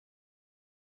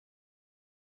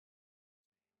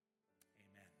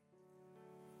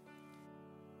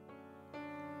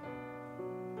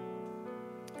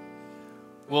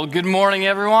Well, good morning,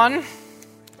 everyone.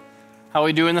 How are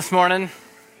we doing this morning?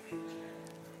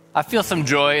 I feel some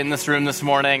joy in this room this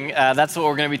morning. That's what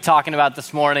we're going to be talking about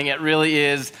this morning. It really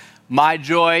is my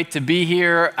joy to be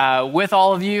here with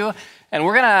all of you, and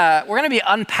we're gonna be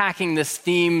unpacking this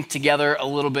theme together a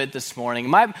little bit this morning.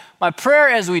 My prayer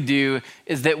as we do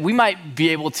is that we might be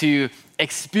able to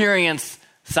experience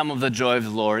some of the joy of the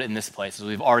Lord in this place, as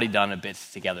we've already done a bit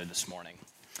together this morning.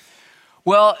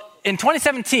 Well, in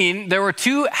 2017, there were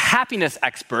two happiness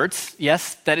experts,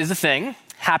 yes, that is a thing,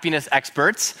 happiness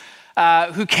experts,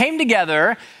 who came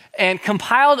together and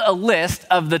compiled a list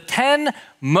of the 10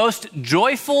 most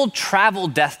joyful travel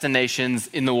destinations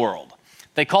in the world.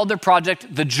 They called their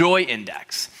project the Joy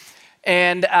Index.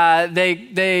 And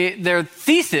their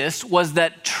thesis was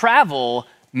that travel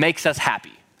makes us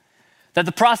happy. That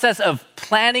the process of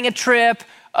planning a trip,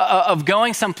 of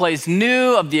going someplace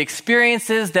new, of the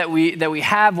experiences that we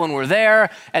have when we're there,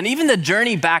 and even the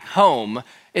journey back home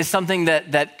is something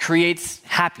that creates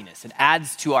happiness. It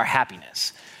adds to our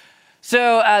happiness.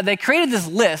 So they created this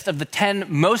list of the 10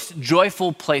 most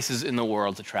joyful places in the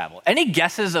world to travel. Any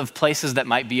guesses of places that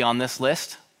might be on this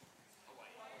list?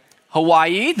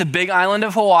 Hawaii, the big island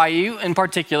of Hawaii in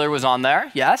particular was on there,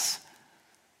 yes.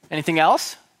 Anything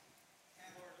else?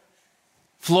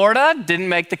 Florida didn't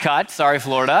make the cut. Sorry,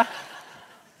 Florida.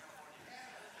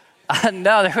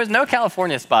 No, there was no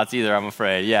California spots either, I'm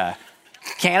afraid. Yeah.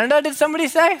 Canada, did somebody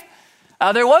say?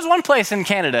 There was one place in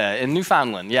Canada, in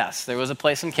Newfoundland. Yes, there was a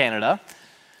place in Canada.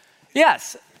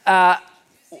 Yes.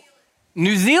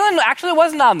 New Zealand actually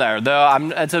wasn't on there, though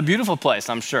it's a beautiful place,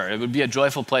 I'm sure. It would be a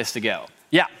joyful place to go.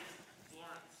 Yeah.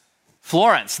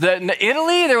 Florence.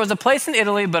 Italy, there was a place in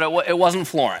Italy, but it wasn't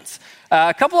Florence.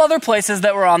 A couple other places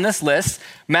that were on this list: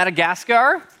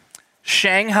 Madagascar,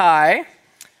 Shanghai,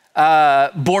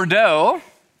 Bordeaux,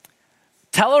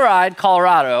 Telluride,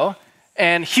 Colorado,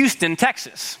 and Houston,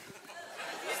 Texas.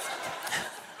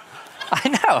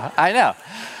 I know.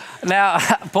 Now,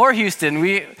 poor Houston,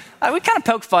 we kind of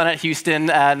poke fun at Houston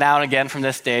now and again from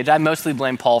this stage. I mostly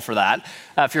blame Paul for that.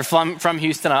 If you're from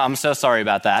Houston, I'm so sorry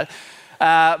about that.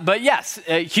 But yes,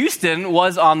 Houston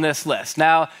was on this list.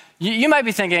 Now, you might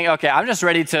be thinking, okay, I'm just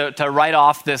ready to write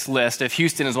off this list if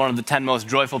Houston is one of the 10 most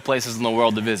joyful places in the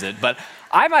world to visit. But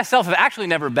I myself have actually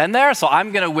never been there, so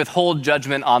I'm going to withhold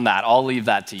judgment on that. I'll leave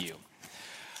that to you.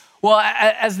 Well,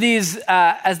 as these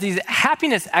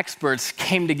happiness experts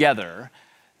came together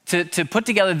to put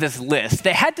together this list,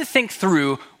 they had to think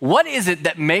through, what is it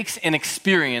that makes an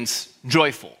experience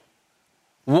joyful?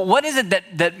 What is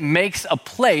it that makes a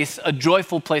place a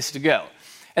joyful place to go?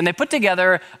 And they put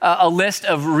together a list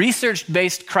of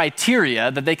research-based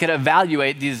criteria that they could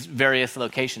evaluate these various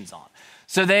locations on.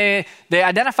 So they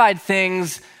identified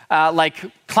things like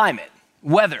climate,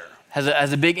 weather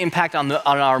has a big impact on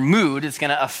our mood. It's going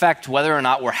to affect whether or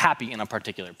not we're happy in a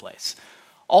particular place.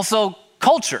 Also,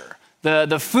 culture,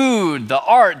 the food, the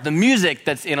art, the music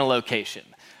that's in a location.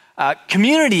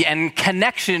 Community and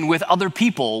connection with other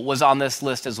people was on this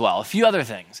list as well, a few other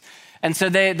things. And so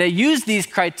they used these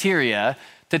criteria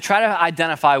to try to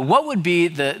identify what would be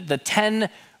the 10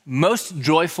 most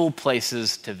joyful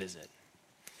places to visit.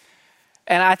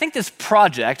 And I think this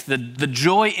project, the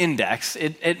Joy Index,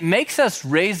 it makes us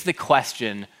raise the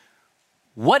question,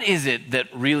 what is it that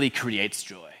really creates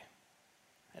joy?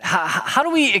 How do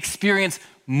we experience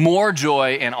more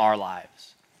joy in our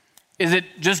lives? Is it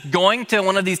just going to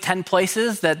one of these 10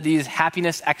 places that these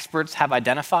happiness experts have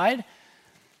identified?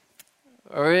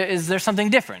 Or is there something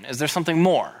different? Is there something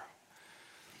more?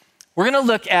 We're going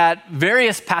to look at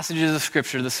various passages of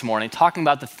Scripture this morning talking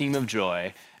about the theme of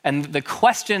joy. And the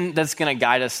question that's going to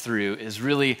guide us through is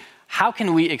really, how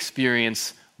can we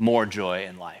experience more joy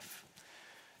in life?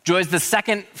 Joy is the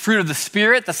second fruit of the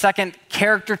Spirit, the second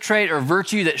character trait or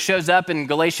virtue that shows up in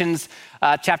Galatians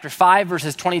chapter 5,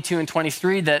 verses 22 and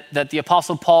 23 that the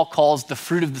Apostle Paul calls the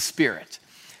fruit of the Spirit.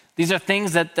 These are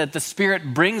things that the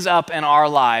Spirit brings up in our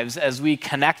lives as we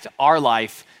connect our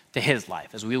life to his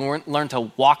life, as we learn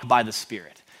to walk by the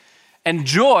Spirit. And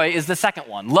joy is the second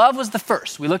one. Love was the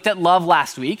first. We looked at love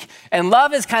last week, and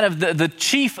love is kind of the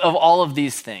chief of all of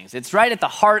these things. It's right at the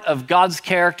heart of God's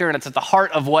character, and it's at the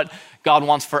heart of what God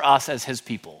wants for us as his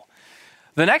people.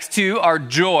 The next two are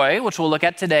joy, which we'll look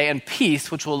at today, and peace,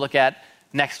 which we'll look at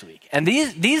next week. And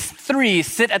these three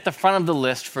sit at the front of the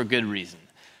list for good reason,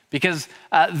 because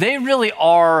they really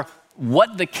are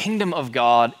what the kingdom of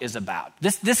God is about.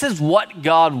 This is what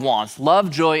God wants: love,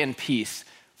 joy, and peace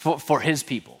for his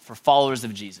people, for followers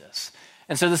of Jesus.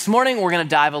 And so this morning, we're going to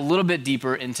dive a little bit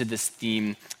deeper into this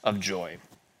theme of joy.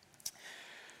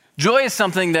 Joy is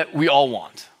something that we all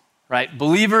want, right?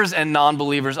 Believers and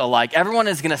non-believers alike. Everyone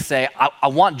is going to say, I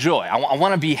want joy. I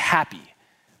want to be happy.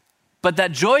 But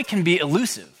that joy can be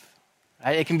elusive,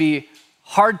 right? It can be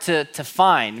hard to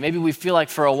find. Maybe we feel like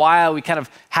for a while we kind of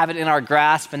have it in our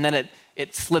grasp and then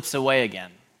it slips away again.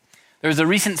 There was a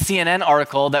recent CNN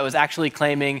article that was actually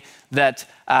claiming that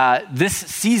this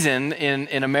season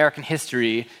in American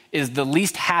history is the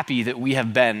least happy that we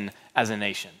have been as a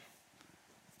nation.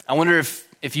 I wonder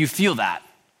if you feel that.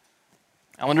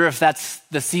 I wonder if that's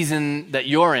the season that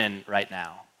you're in right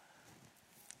now.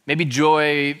 Maybe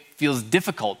joy feels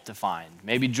difficult to find.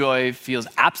 Maybe joy feels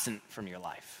absent from your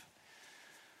life.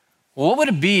 Well, what would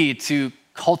it be to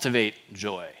cultivate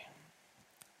joy?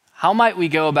 How might we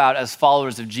go about as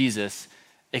followers of Jesus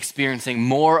experiencing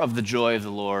more of the joy of the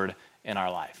Lord in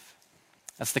our life?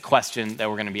 That's the question that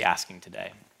we're going to be asking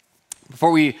today.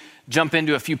 Before we jump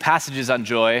into a few passages on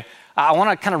joy, I want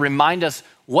to kind of remind us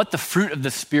what the fruit of the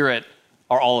Spirit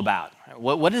are all about.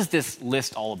 What is this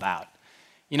list all about?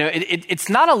 You know, it's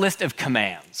not a list of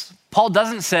commands. Paul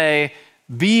doesn't say,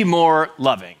 be more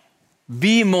loving,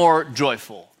 be more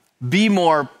joyful, be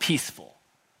more peaceful,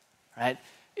 right?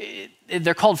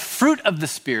 They're called fruit of the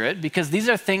Spirit because these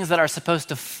are things that are supposed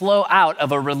to flow out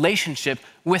of a relationship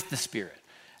with the Spirit.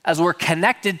 As we're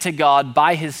connected to God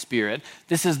by His Spirit,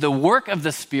 this is the work of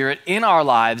the Spirit in our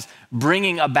lives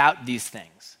bringing about these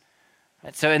things.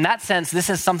 Right? So in that sense, this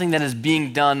is something that is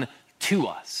being done to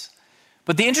us.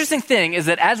 But the interesting thing is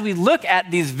that as we look at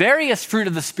these various fruit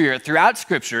of the Spirit throughout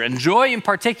Scripture, and joy in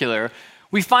particular,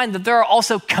 we find that there are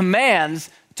also commands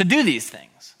to do these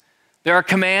things. There are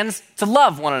commands to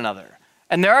love one another,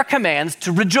 and there are commands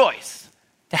to rejoice,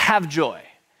 to have joy.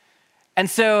 And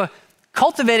so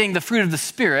cultivating the fruit of the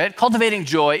Spirit, cultivating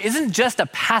joy, isn't just a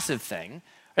passive thing.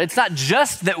 Right? It's not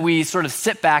just that we sort of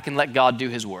sit back and let God do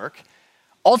His work.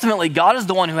 Ultimately, God is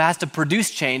the one who has to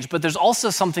produce change, but there's also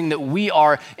something that we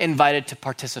are invited to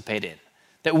participate in,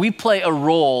 that we play a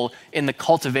role in the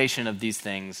cultivation of these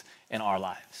things in our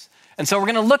lives. And so we're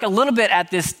going to look a little bit at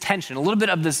this tension, a little bit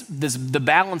of the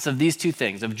balance of these two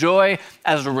things, of joy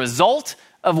as a result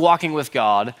of walking with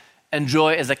God and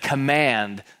joy as a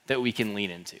command that we can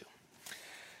lean into.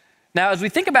 Now, as we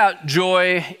think about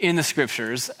joy in the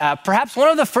Scriptures, perhaps one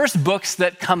of the first books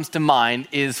that comes to mind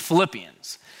is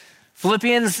Philippians.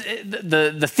 Philippians,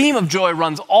 the theme of joy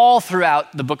runs all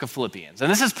throughout the book of Philippians. And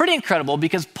this is pretty incredible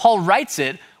because Paul writes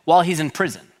it while he's in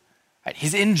prison. Right?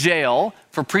 He's in jail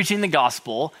for preaching the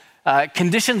gospel.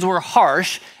 Conditions were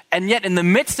harsh, and yet in the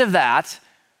midst of that,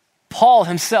 Paul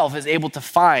himself is able to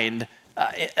find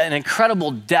an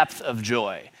incredible depth of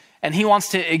joy. And he wants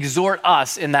to exhort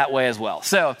us in that way as well.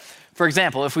 So, for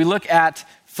example, if we look at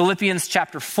Philippians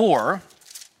chapter 4,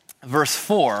 verse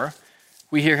 4,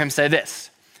 we hear him say this: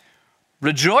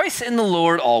 "Rejoice in the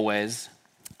Lord always.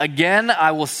 Again,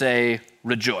 I will say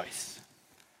rejoice."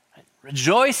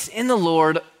 Rejoice in the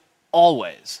Lord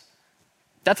always.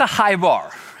 That's a high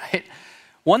bar, right?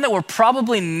 One that we're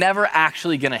probably never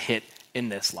actually going to hit in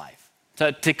this life,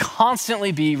 to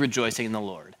constantly be rejoicing in the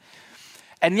Lord.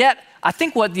 And yet, I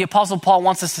think what the Apostle Paul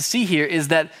wants us to see here is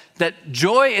that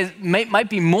joy might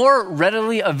be more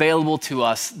readily available to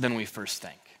us than we first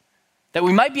think. That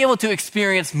we might be able to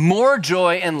experience more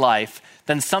joy in life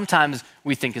than sometimes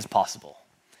we think is possible.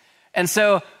 And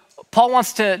so Paul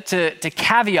wants to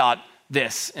caveat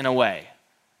this in a way,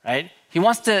 right? He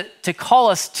wants to call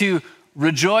us to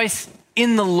rejoice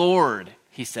in the Lord,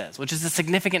 he says, which is a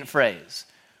significant phrase.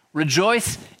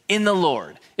 Rejoice in the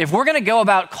Lord. If we're going to go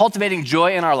about cultivating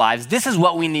joy in our lives, this is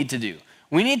what we need to do.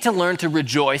 We need to learn to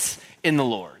rejoice in the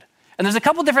Lord. And there's a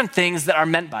couple different things that are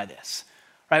meant by this,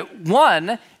 right?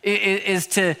 One is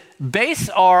to base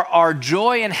our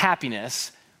joy and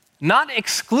happiness not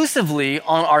exclusively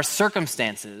on our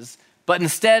circumstances, but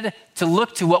instead to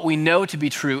look to what we know to be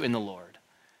true in the Lord.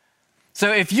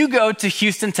 So if you go to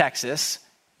Houston, Texas,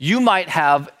 you might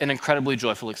have an incredibly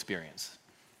joyful experience.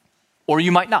 Or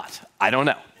you might not. I don't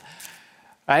know.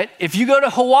 Right? If you go to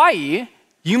Hawaii,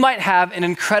 you might have an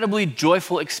incredibly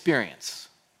joyful experience.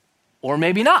 Or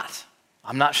maybe not.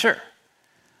 I'm not sure.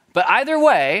 But either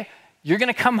way, you're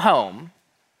going to come home,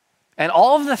 and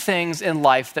all of the things in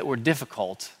life that were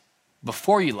difficult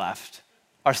before you left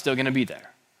are still going to be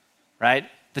there. Right?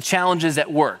 The challenges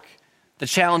at work, the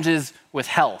challenges with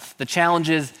health, the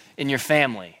challenges in your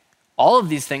family, all of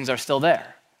these things are still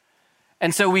there.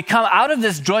 And so we come out of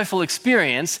this joyful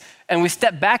experience and we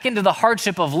step back into the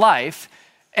hardship of life,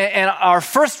 and our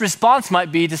first response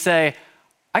might be to say,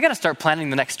 I got to start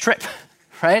planning the next trip,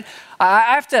 right?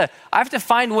 I have to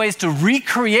find ways to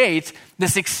recreate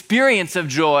this experience of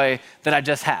joy that I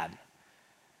just had.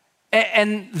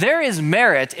 And there is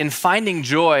merit in finding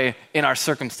joy in our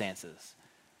circumstances.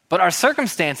 But our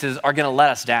circumstances are going to let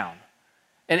us down.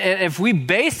 And if we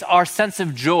base our sense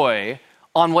of joy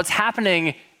on what's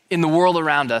happening in the world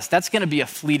around us, that's going to be a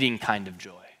fleeting kind of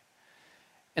joy.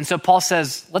 And so Paul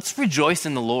says, let's rejoice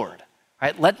in the Lord.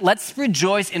 Right? Let's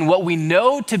rejoice in what we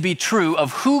know to be true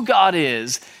of who God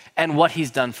is and what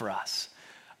he's done for us.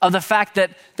 Of the fact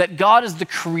that God is the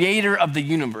creator of the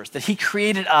universe, that he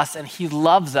created us and he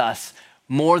loves us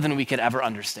more than we could ever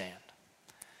understand.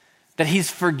 That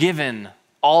he's forgiven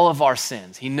all of our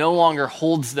sins. He no longer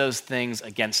holds those things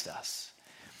against us.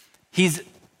 He's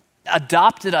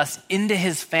adopted us into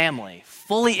his family,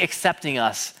 fully accepting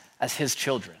us as his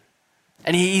children.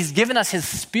 And he's given us his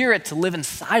spirit to live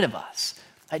inside of us,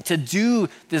 right? To do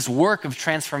this work of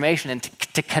transformation and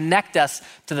to connect us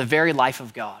to the very life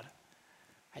of God.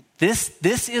 Right?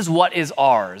 This is what is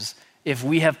ours if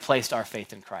we have placed our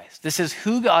faith in Christ. This is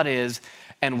who God is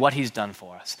and what he's done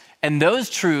for us. And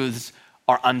those truths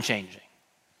are unchanging.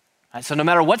 Right? So no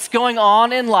matter what's going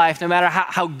on in life, no matter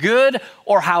how good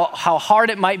or how hard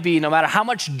it might be, no matter how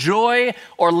much joy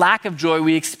or lack of joy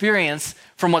we experience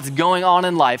from what's going on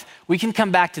in life, we can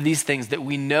come back to these things that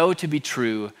we know to be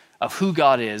true of who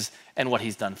God is and what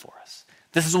he's done for us.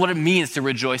 This is what it means to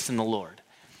rejoice in the Lord.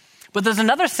 But there's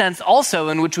another sense also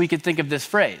in which we could think of this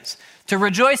phrase. To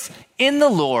rejoice in the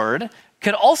Lord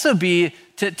could also be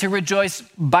to rejoice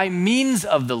by means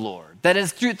of the Lord. That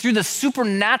is through the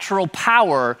supernatural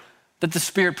power that the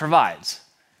Spirit provides.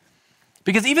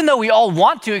 Because even though we all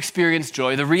want to experience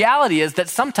joy, the reality is that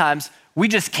sometimes we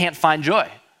just can't find joy.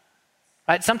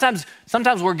 Right? Sometimes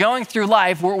we're going through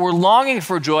life, we're longing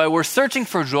for joy, we're searching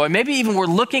for joy, maybe even we're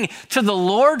looking to the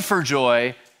Lord for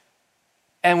joy,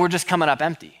 and we're just coming up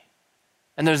empty.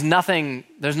 And there's nothing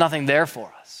there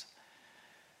for us.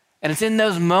 And it's in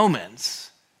those moments,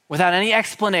 without any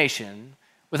explanation,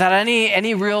 without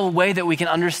any real way that we can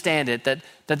understand it, that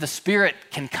the Spirit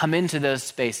can come into those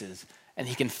spaces and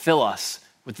he can fill us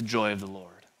with the joy of the Lord.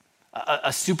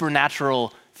 A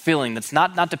supernatural feeling that's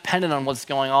not dependent on what's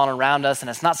going on around us, and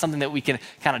it's not something that we can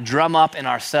kind of drum up in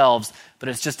ourselves, but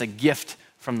it's just a gift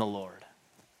from the Lord.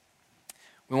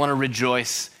 We want to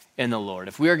rejoice in the Lord.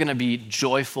 If we are going to be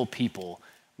joyful people,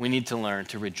 we need to learn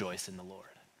to rejoice in the Lord.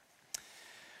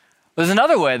 There's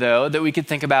another way, though, that we could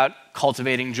think about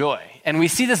cultivating joy. And we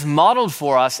see this modeled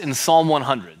for us in Psalm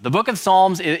 100. The book of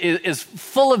Psalms is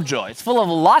full of joy. It's full of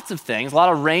lots of things, a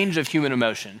lot of range of human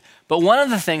emotion. But one of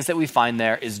the things that we find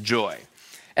there is joy.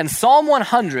 And Psalm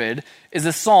 100 is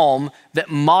a psalm that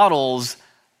models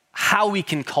how we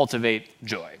can cultivate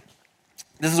joy.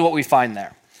 This is what we find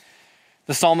there.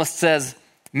 The psalmist says,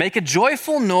 "Make a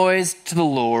joyful noise to the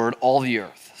Lord, all the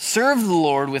earth. Serve the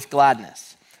Lord with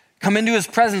gladness. Come into his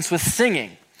presence with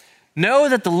singing. Know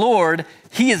that the Lord,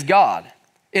 he is God.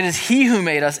 It is he who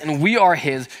made us, and we are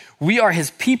his. We are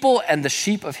his people and the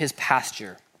sheep of his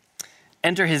pasture.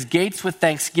 Enter his gates with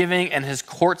thanksgiving and his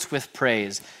courts with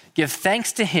praise. Give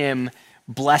thanks to him.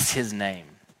 Bless his name."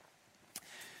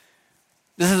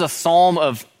 This is a psalm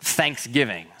of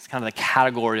thanksgiving. It's kind of the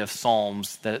category of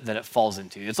psalms that it falls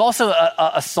into. It's also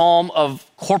a psalm of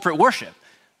corporate worship.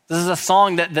 This is a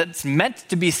song that's meant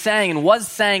to be sang and was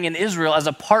sang in Israel as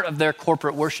a part of their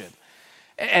corporate worship.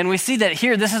 And we see that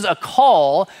here, this is a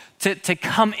call to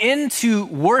come into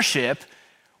worship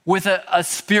with a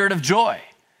spirit of joy.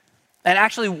 And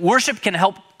actually, worship can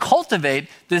help cultivate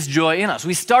this joy in us.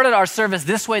 We started our service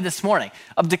this way this morning,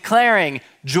 of declaring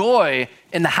joy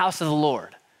in the house of the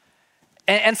Lord.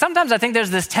 And sometimes I think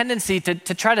there's this tendency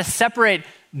to try to separate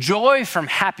joy from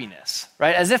happiness,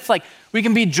 right? As if like we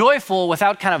can be joyful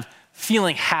without kind of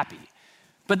feeling happy.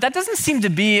 But that doesn't seem to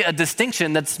be a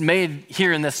distinction that's made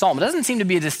here in this psalm. It doesn't seem to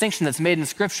be a distinction that's made in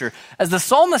Scripture. As the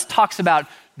psalmist talks about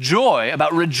joy,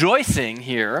 about rejoicing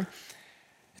here,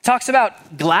 it talks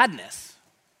about gladness.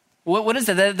 What is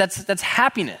it? That's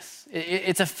happiness.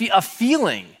 It's a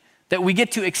feeling that we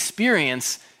get to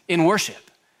experience in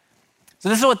worship. So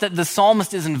this is what the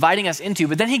psalmist is inviting us into,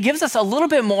 but then he gives us a little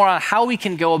bit more on how we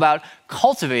can go about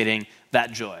cultivating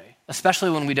that joy,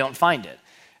 especially when we don't find it.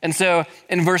 And so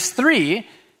in verse 3,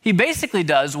 he basically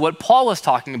does what Paul was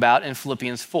talking about in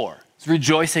Philippians 4. It's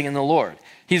rejoicing in the Lord.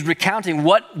 He's recounting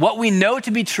what we know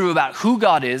to be true about who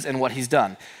God is and what he's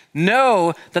done.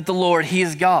 Know that the Lord, he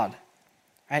is God.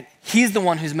 Right? He's the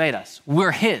one who's made us.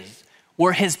 We're his.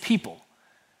 We're his people.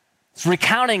 It's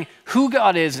recounting who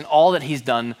God is and all that he's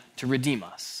done to redeem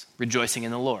us, rejoicing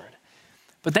in the Lord.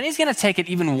 But then he's going to take it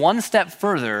even one step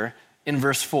further in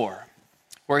verse 4,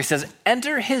 where he says,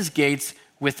 enter his gates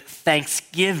with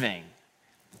thanksgiving.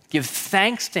 Give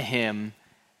thanks to him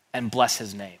and bless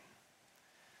his name.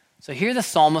 So here the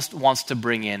psalmist wants to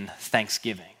bring in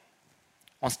thanksgiving,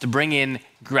 wants to bring in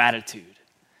gratitude.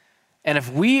 And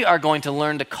if we are going to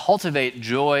learn to cultivate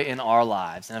joy in our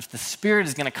lives, and if the Spirit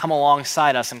is going to come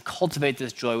alongside us and cultivate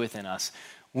this joy within us,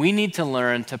 we need to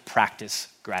learn to practice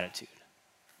gratitude.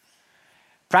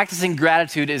 Practicing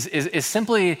gratitude is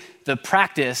simply the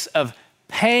practice of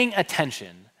paying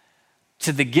attention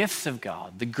to the gifts of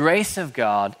God, the grace of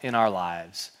God in our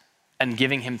lives, and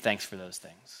giving him thanks for those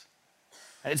things.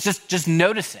 It's just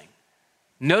noticing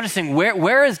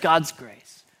where is God's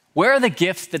grace? Where are the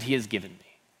gifts that he has given me?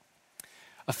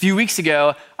 A few weeks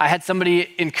ago, I had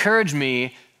somebody encourage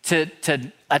me to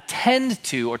attend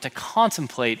to or to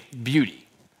contemplate beauty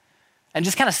and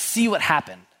just kind of see what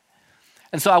happened.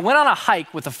 And so I went on a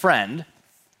hike with a friend,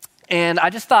 and I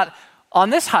just thought, on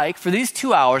this hike, for these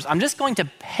 2 hours, I'm just going to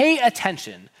pay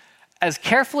attention as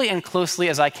carefully and closely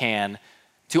as I can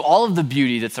to all of the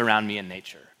beauty that's around me in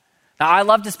nature. Now, I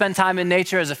love to spend time in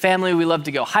nature. As a family, we love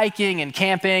to go hiking and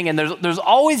camping, and there's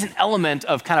always an element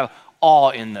of kind of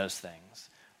awe in those things,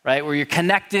 right? Where you're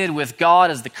connected with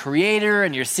God as the creator,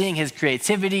 and you're seeing his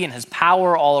creativity and his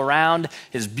power all around,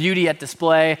 his beauty at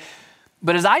display.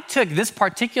 But as I took this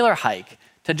particular hike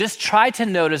to just try to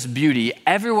notice beauty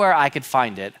everywhere I could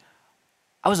find it,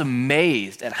 I was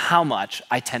amazed at how much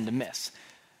I tend to miss.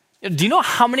 Do you know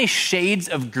how many shades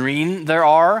of green there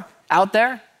are out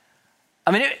there? I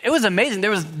mean, it was amazing.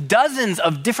 There was dozens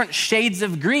of different shades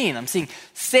of green. I'm seeing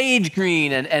sage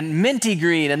green and minty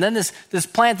green, and then this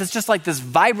plant that's just like this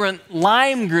vibrant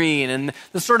lime green, and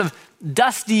this sort of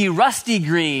dusty, rusty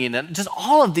green, and just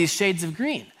all of these shades of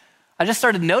green. I just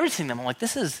started noticing them. I'm like,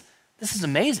 this is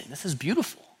amazing. This is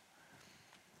beautiful.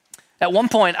 At one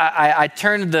point, I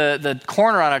turned the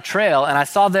corner on a trail, and I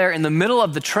saw there in the middle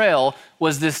of the trail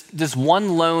was this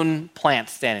one lone plant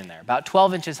standing there, about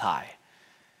 12 inches high.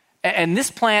 And this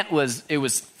plant it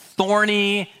was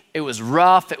thorny, it was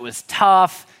rough, it was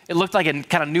tough. It looked like it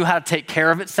kind of knew how to take care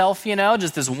of itself,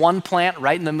 just this one plant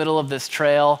right in the middle of this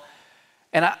trail.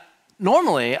 And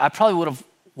normally, I probably would have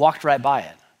walked right by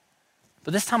it.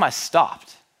 But this time I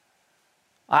stopped.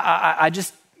 I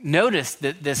just noticed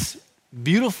that this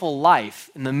beautiful life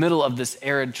in the middle of this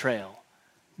arid trail,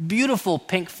 beautiful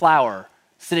pink flower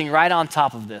sitting right on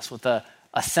top of this with a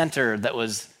center that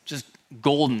was just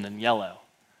golden and yellow.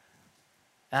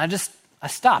 And I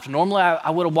stopped. Normally I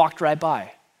would have walked right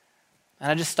by. And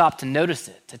I just stopped to notice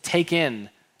it, to take in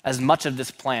as much of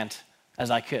this plant as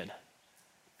I could.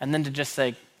 And then to just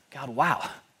say, God, wow,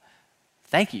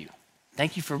 thank you.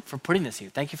 Thank you for putting this here.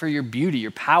 Thank you for your beauty,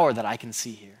 your power that I can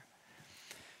see here.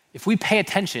 If we pay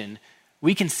attention,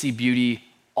 we can see beauty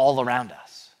all around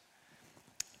us.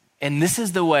 And this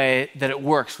is the way that it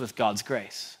works with God's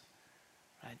grace.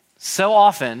 Right? So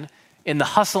often, in the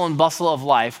hustle and bustle of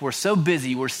life, we're so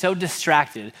busy, we're so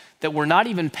distracted that we're not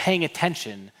even paying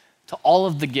attention to all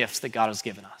of the gifts that God has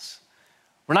given us.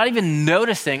 We're not even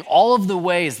noticing all of the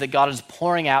ways that God is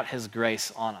pouring out his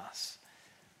grace on us.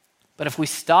 But if we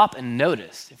stop and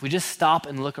notice, if we just stop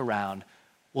and look around,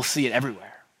 we'll see it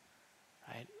everywhere.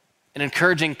 Right? An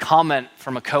encouraging comment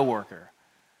from a coworker,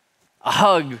 a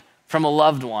hug from a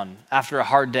loved one after a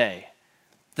hard day,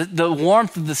 the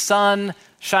warmth of the sun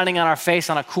shining on our face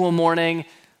on a cool morning,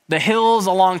 the hills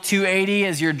along 280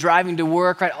 as you're driving to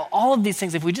work, right? All of these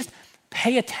things, if we just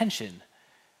pay attention,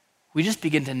 we just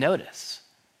begin to notice,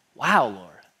 wow, Lord,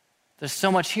 there's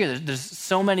so much here. There's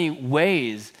so many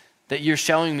ways that you're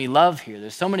showing me love here.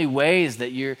 There's so many ways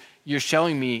that you're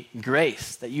showing me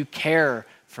grace, that you care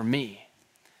for me.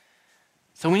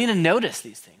 So we need to notice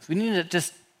these things. We need to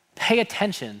just pay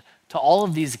attention to all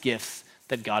of these gifts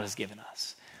that God has given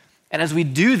us. And as we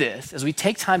do this, as we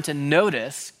take time to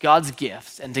notice God's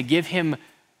gifts and to give him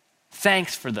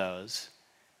thanks for those,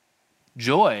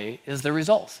 joy is the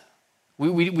result.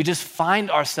 We just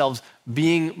find ourselves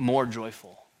being more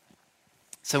joyful.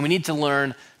 So we need to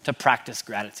learn to practice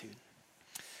gratitude.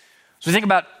 So we think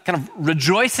about kind of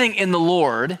rejoicing in the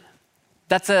Lord.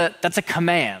 That's a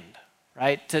command,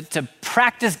 right? To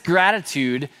practice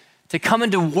gratitude, to come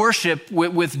into worship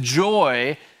with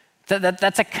joy,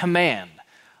 that's a command.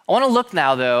 I want to look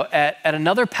now, though, at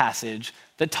another passage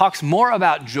that talks more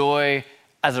about joy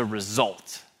as a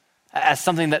result, as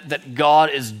something that God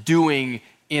is doing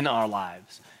in our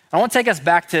lives. I want to take us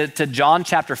back to John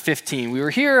chapter 15. We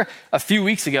were here a few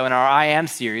weeks ago in our I Am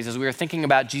series as we were thinking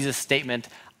about Jesus' statement,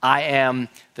 I am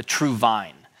the true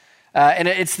vine. And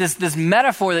it's this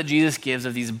metaphor that Jesus gives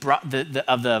of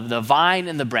the vine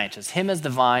and the branches, him as the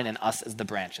vine and us as the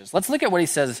branches. Let's look at what he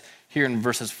says here in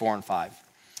verses 4 and 5.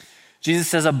 Jesus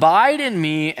says, abide in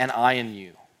me and I in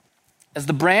you. As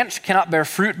the branch cannot bear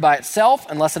fruit by itself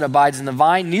unless it abides in the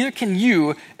vine, neither can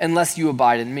you unless you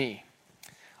abide in me.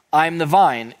 I am the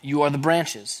vine, you are the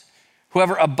branches.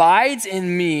 Whoever abides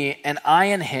in me and I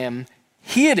in him,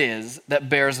 he it is that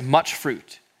bears much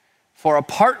fruit. For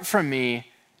apart from me,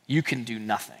 you can do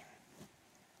nothing.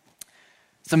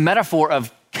 It's a metaphor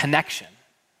of connection.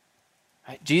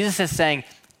 Right? Jesus is saying,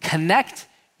 connect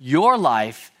your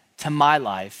life to my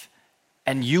life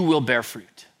and you will bear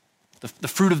fruit. The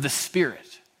fruit of the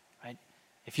Spirit, right?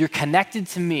 If you're connected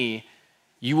to me,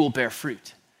 you will bear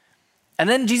fruit. And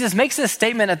then Jesus makes this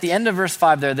statement at the end of verse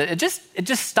 5 there that it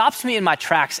just stops me in my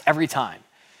tracks every time.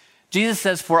 Jesus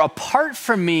says, for apart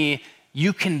from me,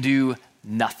 you can do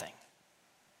nothing.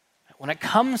 When it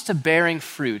comes to bearing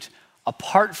fruit,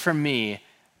 apart from me,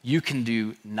 you can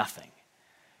do nothing.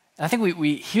 And I think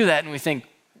we hear that and we think,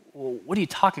 well, what are you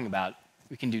talking about?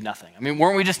 We can do nothing. I mean,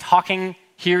 weren't we just talking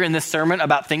here in this sermon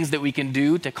about things that we can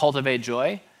do to cultivate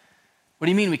joy? What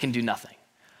do you mean we can do nothing?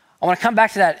 I want to come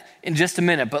back to that in just a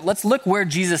minute, but let's look where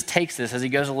Jesus takes this as he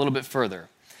goes a little bit further.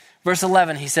 Verse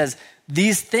 11, he says,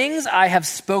 these things I have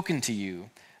spoken to you,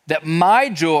 that my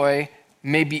joy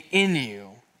may be in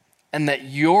you, and that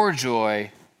your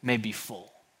joy may be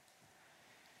full.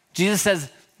 Jesus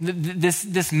says,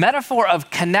 this metaphor of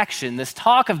connection, this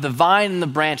talk of the vine and the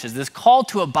branches, this call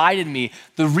to abide in me,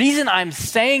 the reason I'm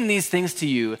saying these things to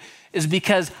you is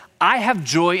because I have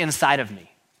joy inside of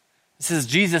me. This is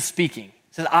Jesus speaking.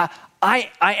 He says, I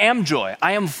am joy.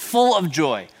 I am full of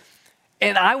joy.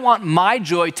 And I want my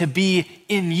joy to be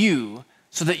in you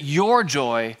so that your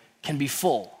joy can be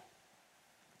full.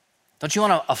 Don't you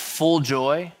want a full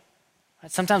joy?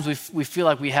 Right? Sometimes we feel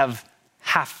like we have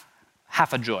half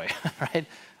a joy, right?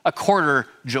 A quarter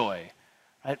joy,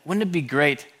 right? Wouldn't it be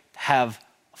great to have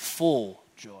full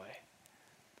joy?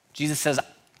 Jesus says,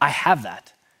 I have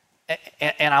that,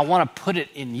 and I want to put it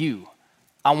in you.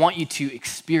 I want you to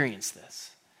experience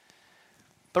this.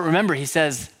 But remember, he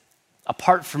says,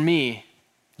 apart from me,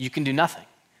 you can do nothing,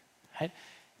 right?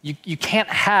 You can't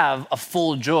have a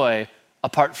full joy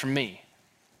apart from me.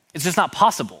 It's just not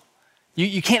possible.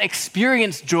 You can't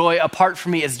experience joy apart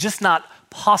from me. It's just not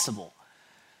possible.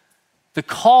 The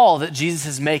call that Jesus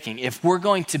is making, if we're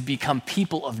going to become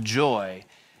people of joy,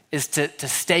 is to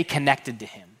stay connected to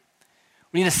him.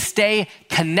 We need to stay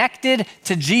connected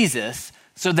to Jesus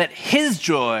so that his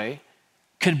joy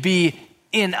could be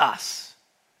in us,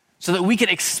 so that we could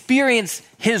experience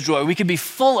his joy. We could be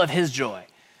full of his joy.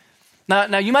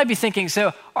 Now you might be thinking,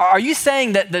 so are you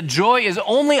saying that the joy is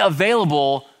only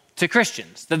available to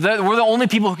Christians? That we're the only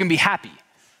people who can be happy?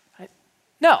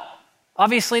 No,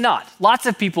 obviously not. Lots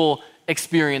of people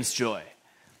experience joy.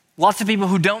 Lots of people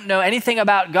who don't know anything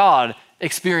about God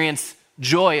experience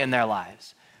joy in their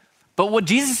lives. But what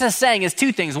Jesus is saying is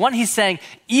two things. One, he's saying,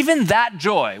 even that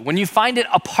joy, when you find it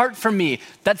apart from me,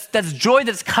 that's joy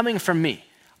that's coming from me.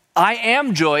 I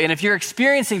am joy, and if you're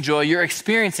experiencing joy, you're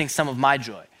experiencing some of my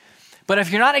joy. But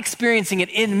if you're not experiencing it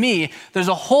in me, there's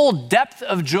a whole depth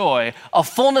of joy, a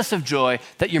fullness of joy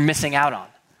that you're missing out on.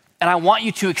 And I want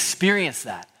you to experience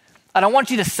that. I don't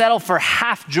want you to settle for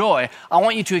half joy. I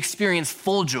want you to experience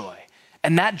full joy.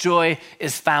 And that joy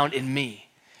is found in me.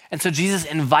 And so Jesus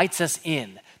invites us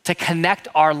in to connect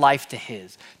our life to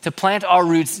his, to plant our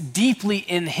roots deeply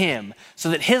in him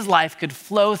so that his life could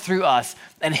flow through us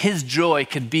and his joy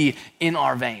could be in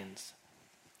our veins.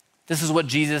 This is what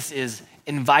Jesus is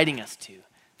inviting us to.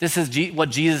 This is what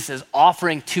Jesus is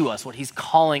offering to us, what he's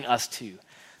calling us to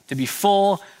be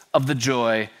full of the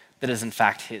joy that is in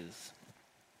fact his.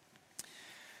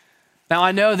 Now,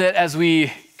 I know that as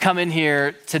we come in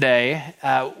here today,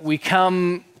 we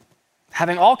come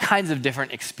having all kinds of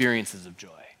different experiences of joy.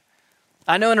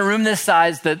 I know in a room this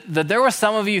size that there were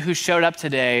some of you who showed up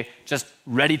today just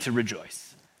ready to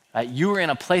rejoice. Right? You were in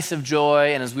a place of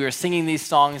joy, and as we were singing these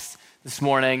songs this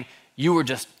morning, you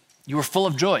were full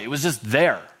of joy. It was just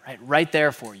there, right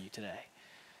there for you today.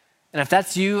 And if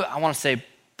that's you, I want to say,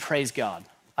 praise God.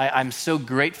 I'm so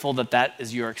grateful that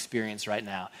is your experience right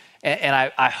now.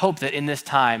 And I hope that in this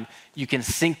time, you can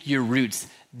sink your roots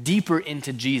deeper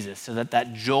into Jesus so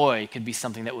that joy could be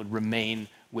something that would remain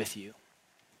with you.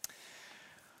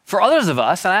 For others of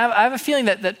us, and I have a feeling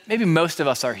that maybe most of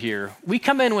us are here, we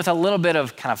come in with a little bit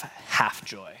of kind of half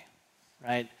joy,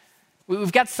 right?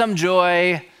 We've got some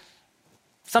joy.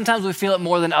 Sometimes we feel it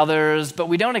more than others, but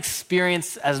we don't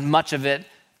experience as much of it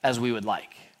as we would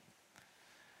like.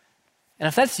 And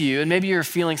if that's you, and maybe you're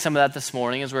feeling some of that this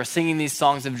morning as we're singing these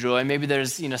songs of joy, maybe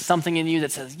there's something in you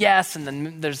that says yes, and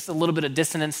then there's a little bit of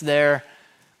dissonance there.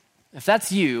 If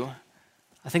that's you,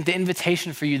 I think the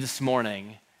invitation for you this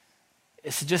morning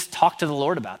is to just talk to the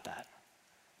Lord about that.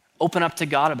 Open up to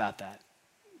God about that.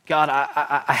 God,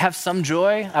 I have some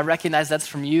joy. I recognize that's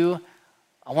from you.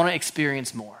 I want to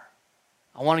experience more.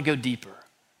 I want to go deeper.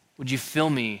 Would you fill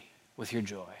me with your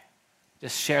joy?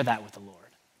 Just share that with the Lord.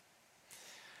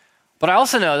 But I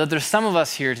also know that there's some of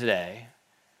us here today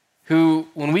who,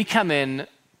 when we come in,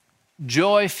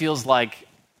 joy feels like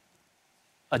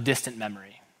a distant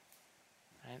memory.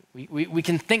 Right? We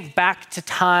can think back to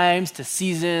times, to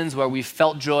seasons where we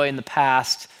felt joy in the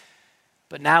past,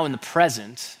 but now in the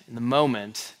present, in the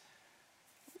moment,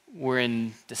 we're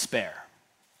in despair.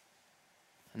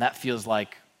 And that feels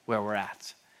like where we're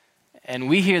at. And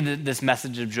we hear this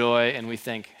message of joy and we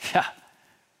think, yeah,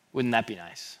 wouldn't that be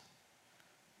nice?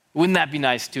 Wouldn't that be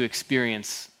nice to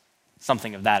experience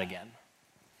something of that again?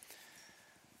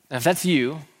 And if that's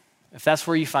you, if that's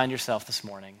where you find yourself this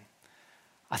morning,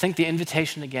 I think the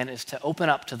invitation again is to open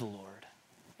up to the Lord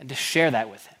and to share that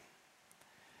with him.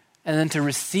 And then to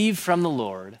receive from the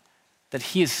Lord that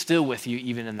he is still with you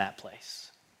even in that place.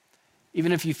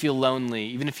 Even if you feel lonely,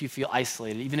 even if you feel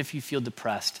isolated, even if you feel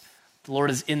depressed, the Lord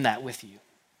is in that with you.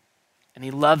 And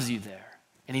he loves you there,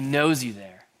 and he knows you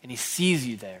there, and he sees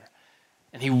you there,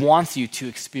 and he wants you to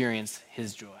experience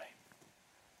his joy.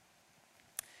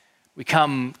 We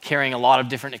come carrying a lot of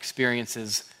different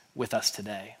experiences with us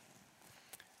today.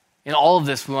 In all of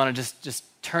this, we want to just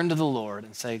turn to the Lord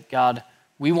and say, God,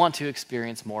 we want to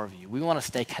experience more of you. We want to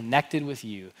stay connected with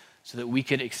you so that we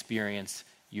could experience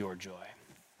your joy.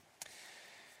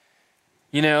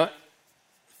 You know,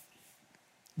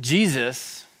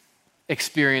 Jesus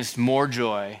experienced more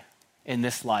joy in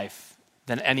this life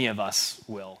than any of us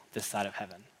will this side of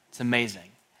heaven. It's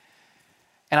amazing.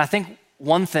 And I think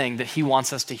one thing that he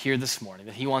wants us to hear this morning,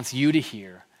 that he wants you to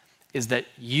hear, is that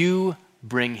you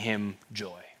bring him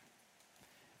joy.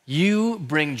 You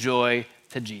bring joy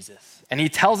to Jesus. And he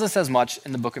tells us as much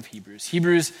in the book of Hebrews.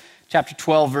 Hebrews chapter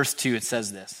 12, verse 2, it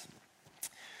says this.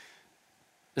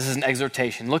 This is an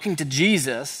exhortation. Looking to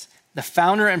Jesus, the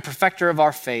founder and perfecter of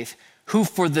our faith, who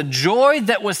for the joy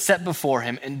that was set before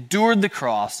him endured the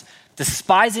cross,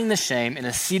 despising the shame, and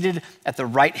is seated at the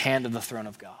right hand of the throne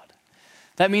of God.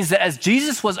 That means that as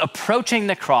Jesus was approaching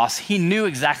the cross, he knew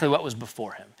exactly what was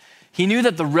before him. He knew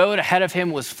that the road ahead of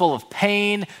him was full of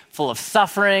pain, full of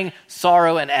suffering,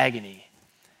 sorrow, and agony.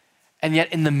 And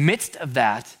yet in the midst of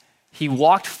that, he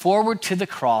walked forward to the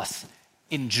cross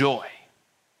in joy.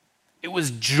 It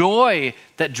was joy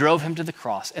that drove him to the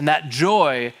cross, and that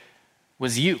joy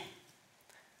was you.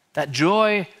 That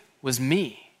joy was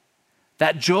me.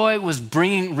 That joy was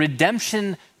bringing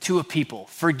redemption to a people,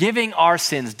 forgiving our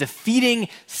sins, defeating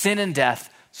sin and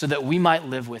death so that we might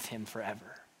live with him forever.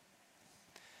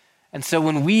 And so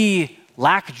when we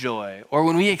lack joy, or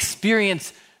when we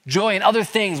experience joy in other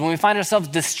things, when we find ourselves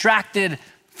distracted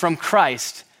from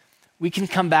Christ, we can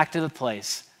come back to the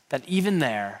place that even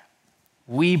there,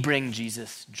 we bring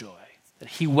Jesus joy. That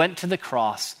he went to the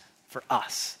cross for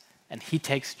us, and he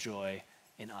takes joy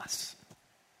in us.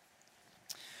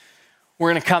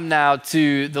 We're going to come now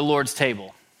to the Lord's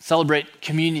table, celebrate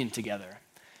communion together.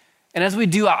 And as we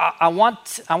do, I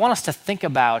want us to think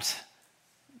about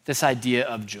this idea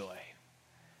of joy.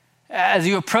 As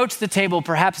you approach the table,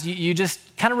 perhaps you just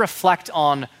kind of reflect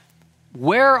on,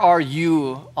 where are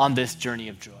you on this journey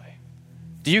of joy?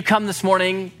 Do you come this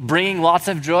morning bringing lots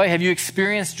of joy? Have you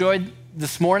experienced joy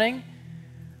this morning?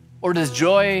 Or does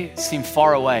joy seem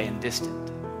far away and distant?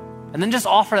 And then just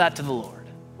offer that to the Lord.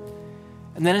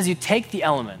 And then as you take the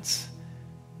elements,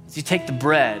 as you take the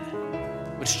bread,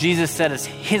 which Jesus said is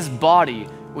his body,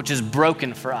 which is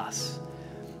broken for us,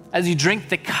 as you drink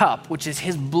the cup, which is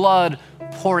his blood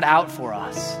poured out for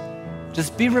us,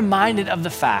 just be reminded of the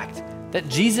fact that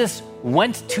Jesus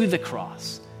went to the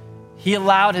cross. He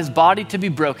allowed his body to be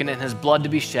broken and his blood to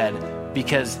be shed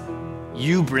because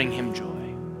you bring him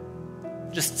joy.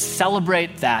 Just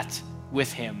celebrate that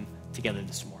with him together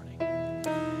this morning.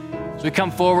 As we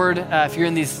come forward, if you're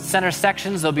in these center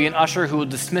sections, there'll be an usher who will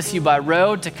dismiss you by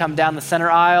road to come down the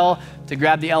center aisle to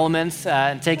grab the elements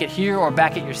and take it here or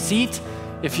back at your seat.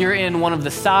 If you're in one of the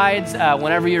sides,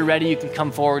 whenever you're ready, you can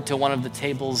come forward to one of the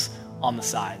tables on the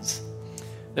sides.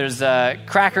 There's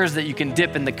crackers that you can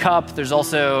dip in the cup. There's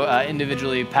also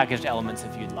individually packaged elements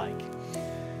if you'd like.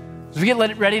 As we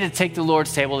get ready to take the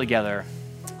Lord's table together,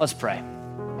 let's pray.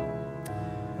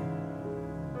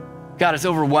 God, it's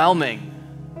overwhelming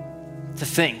to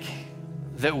think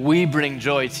that we bring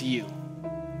joy to you.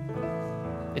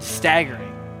 It's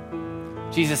staggering.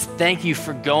 Jesus, thank you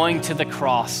for going to the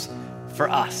cross for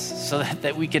us so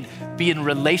that we could be in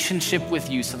relationship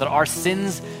with you, so that our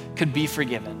sins could be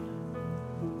forgiven.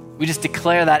 We just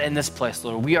declare that in this place,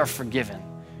 Lord. We are forgiven.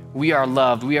 We are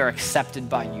loved. We are accepted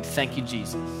by you. Thank you,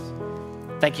 Jesus.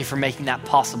 Thank you for making that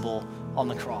possible on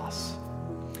the cross.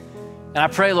 And I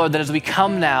pray, Lord, that as we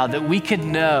come now, that we could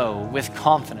know with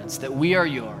confidence that we are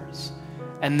yours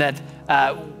and that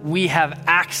we have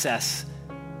access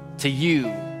to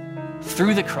you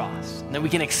through the cross, and that we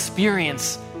can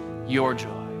experience your joy.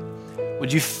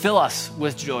 Would you fill us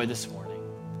with joy this morning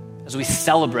as we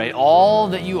celebrate all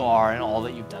that you are and all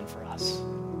that you've done for us?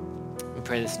 We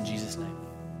pray this in Jesus' name.